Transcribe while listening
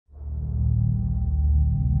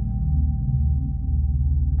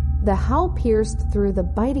The howl pierced through the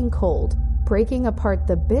biting cold, breaking apart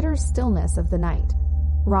the bitter stillness of the night.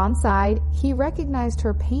 Ron sighed. He recognized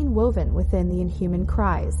her pain woven within the inhuman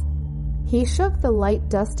cries. He shook the light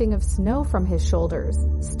dusting of snow from his shoulders,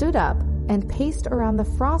 stood up, and paced around the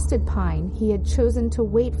frosted pine he had chosen to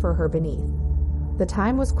wait for her beneath. The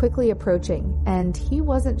time was quickly approaching, and he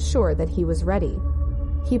wasn't sure that he was ready.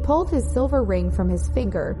 He pulled his silver ring from his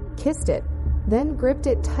finger, kissed it, then gripped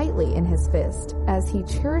it tightly in his fist as he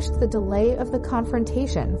cherished the delay of the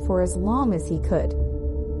confrontation for as long as he could.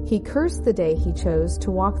 He cursed the day he chose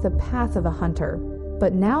to walk the path of a hunter,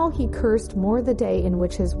 but now he cursed more the day in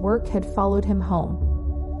which his work had followed him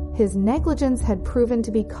home. His negligence had proven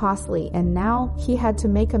to be costly, and now he had to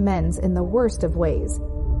make amends in the worst of ways.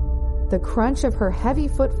 The crunch of her heavy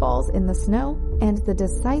footfalls in the snow and the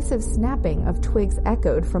decisive snapping of twigs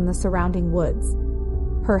echoed from the surrounding woods.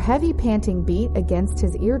 Her heavy panting beat against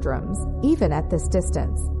his eardrums, even at this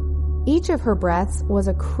distance. Each of her breaths was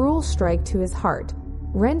a cruel strike to his heart,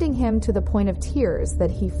 rending him to the point of tears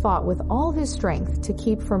that he fought with all his strength to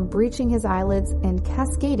keep from breaching his eyelids and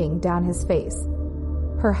cascading down his face.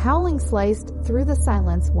 Her howling sliced through the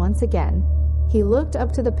silence once again. He looked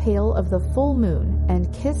up to the pale of the full moon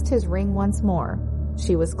and kissed his ring once more.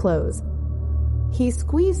 She was closed. He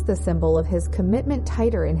squeezed the symbol of his commitment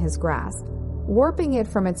tighter in his grasp, warping it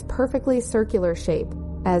from its perfectly circular shape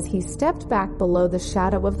as he stepped back below the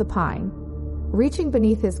shadow of the pine. Reaching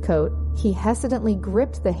beneath his coat, he hesitantly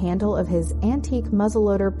gripped the handle of his antique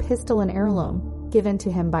muzzleloader pistol and heirloom, given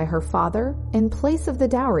to him by her father, in place of the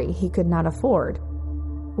dowry he could not afford.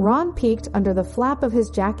 Ron peeked under the flap of his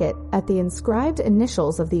jacket at the inscribed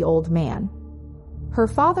initials of the old man. Her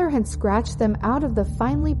father had scratched them out of the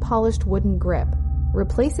finely polished wooden grip,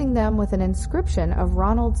 replacing them with an inscription of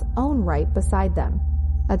Ronald's own right beside them.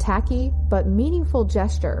 A tacky but meaningful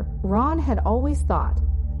gesture, Ron had always thought.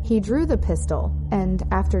 He drew the pistol, and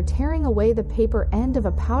after tearing away the paper end of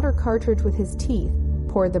a powder cartridge with his teeth,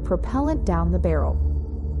 poured the propellant down the barrel.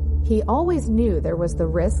 He always knew there was the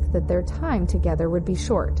risk that their time together would be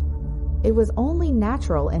short. It was only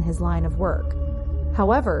natural in his line of work.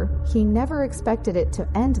 However, he never expected it to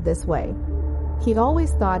end this way. He'd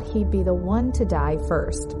always thought he'd be the one to die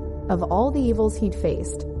first. Of all the evils he'd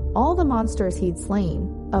faced, all the monsters he'd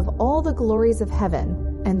slain, of all the glories of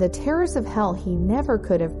heaven, and the terrors of hell, he never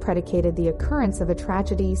could have predicated the occurrence of a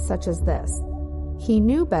tragedy such as this. He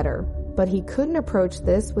knew better, but he couldn't approach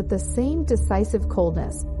this with the same decisive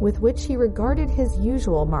coldness with which he regarded his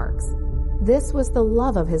usual marks. This was the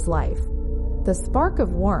love of his life, the spark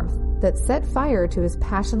of warmth that set fire to his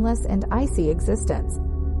passionless and icy existence.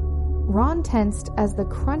 Ron tensed as the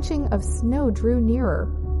crunching of snow drew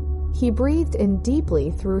nearer. He breathed in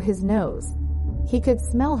deeply through his nose. He could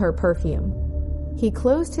smell her perfume. He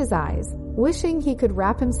closed his eyes, wishing he could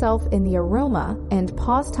wrap himself in the aroma and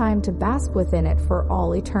pause time to bask within it for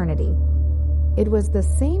all eternity. It was the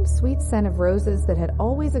same sweet scent of roses that had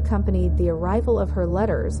always accompanied the arrival of her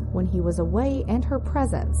letters when he was away and her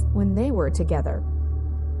presence when they were together.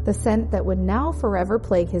 The scent that would now forever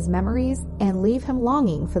plague his memories and leave him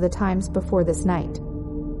longing for the times before this night.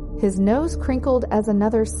 His nose crinkled as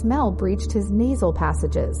another smell breached his nasal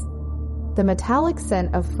passages. The metallic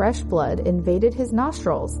scent of fresh blood invaded his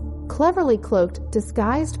nostrils, cleverly cloaked,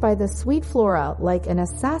 disguised by the sweet flora like an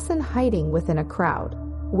assassin hiding within a crowd,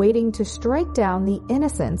 waiting to strike down the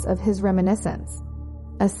innocence of his reminiscence.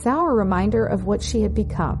 A sour reminder of what she had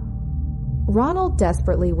become. Ronald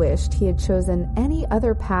desperately wished he had chosen any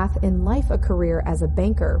other path in life, a career as a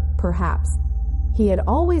banker, perhaps. He had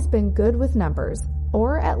always been good with numbers,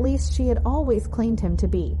 or at least she had always claimed him to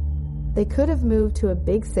be. They could have moved to a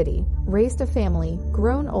big city, raised a family,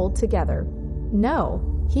 grown old together.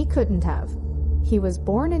 No, he couldn't have. He was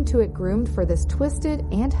born into it, groomed for this twisted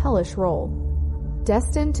and hellish role.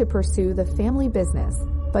 Destined to pursue the family business,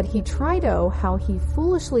 but he tried, oh, how he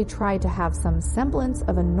foolishly tried to have some semblance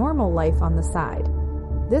of a normal life on the side.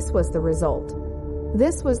 This was the result.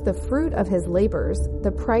 This was the fruit of his labors,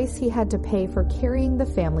 the price he had to pay for carrying the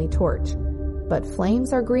family torch. But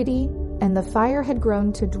flames are greedy, and the fire had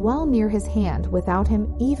grown to dwell near his hand without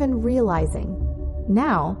him even realizing.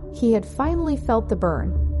 Now, he had finally felt the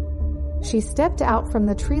burn. She stepped out from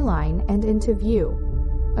the tree line and into view.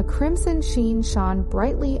 A crimson sheen shone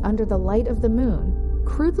brightly under the light of the moon,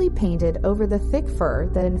 crudely painted over the thick fur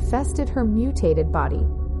that infested her mutated body.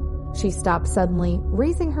 She stopped suddenly,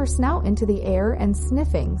 raising her snout into the air and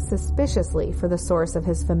sniffing suspiciously for the source of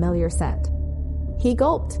his familiar scent. He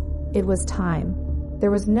gulped. It was time.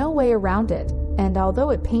 There was no way around it, and although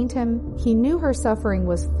it pained him, he knew her suffering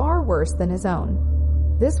was far worse than his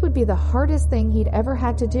own. This would be the hardest thing he'd ever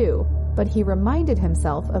had to do, but he reminded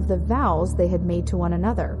himself of the vows they had made to one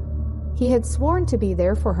another. He had sworn to be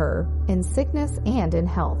there for her, in sickness and in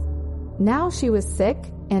health. Now she was sick,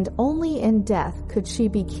 and only in death could she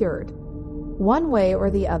be cured. One way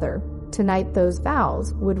or the other, tonight those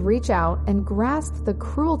vows would reach out and grasp the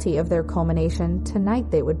cruelty of their culmination.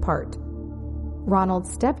 Tonight they would part. Ronald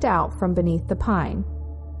stepped out from beneath the pine.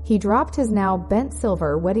 He dropped his now bent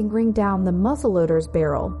silver wedding ring down the muzzleloader's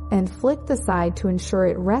barrel and flicked the side to ensure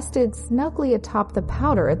it rested snugly atop the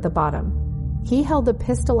powder at the bottom. He held the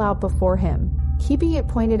pistol out before him, keeping it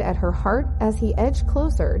pointed at her heart as he edged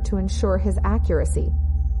closer to ensure his accuracy.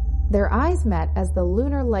 Their eyes met as the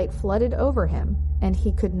lunar light flooded over him, and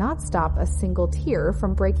he could not stop a single tear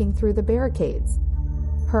from breaking through the barricades.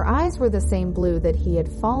 Her eyes were the same blue that he had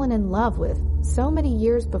fallen in love with so many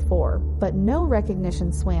years before, but no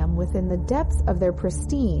recognition swam within the depths of their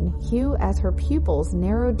pristine hue as her pupils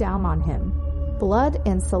narrowed down on him. Blood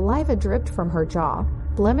and saliva dripped from her jaw,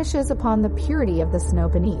 blemishes upon the purity of the snow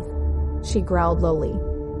beneath. She growled lowly.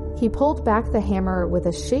 He pulled back the hammer with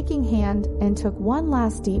a shaking hand and took one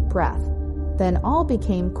last deep breath. Then all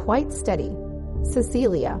became quite steady.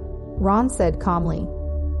 "Cecilia," Ron said calmly.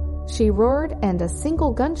 She roared, and a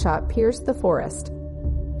single gunshot pierced the forest.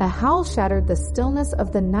 A howl shattered the stillness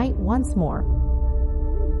of the night once more.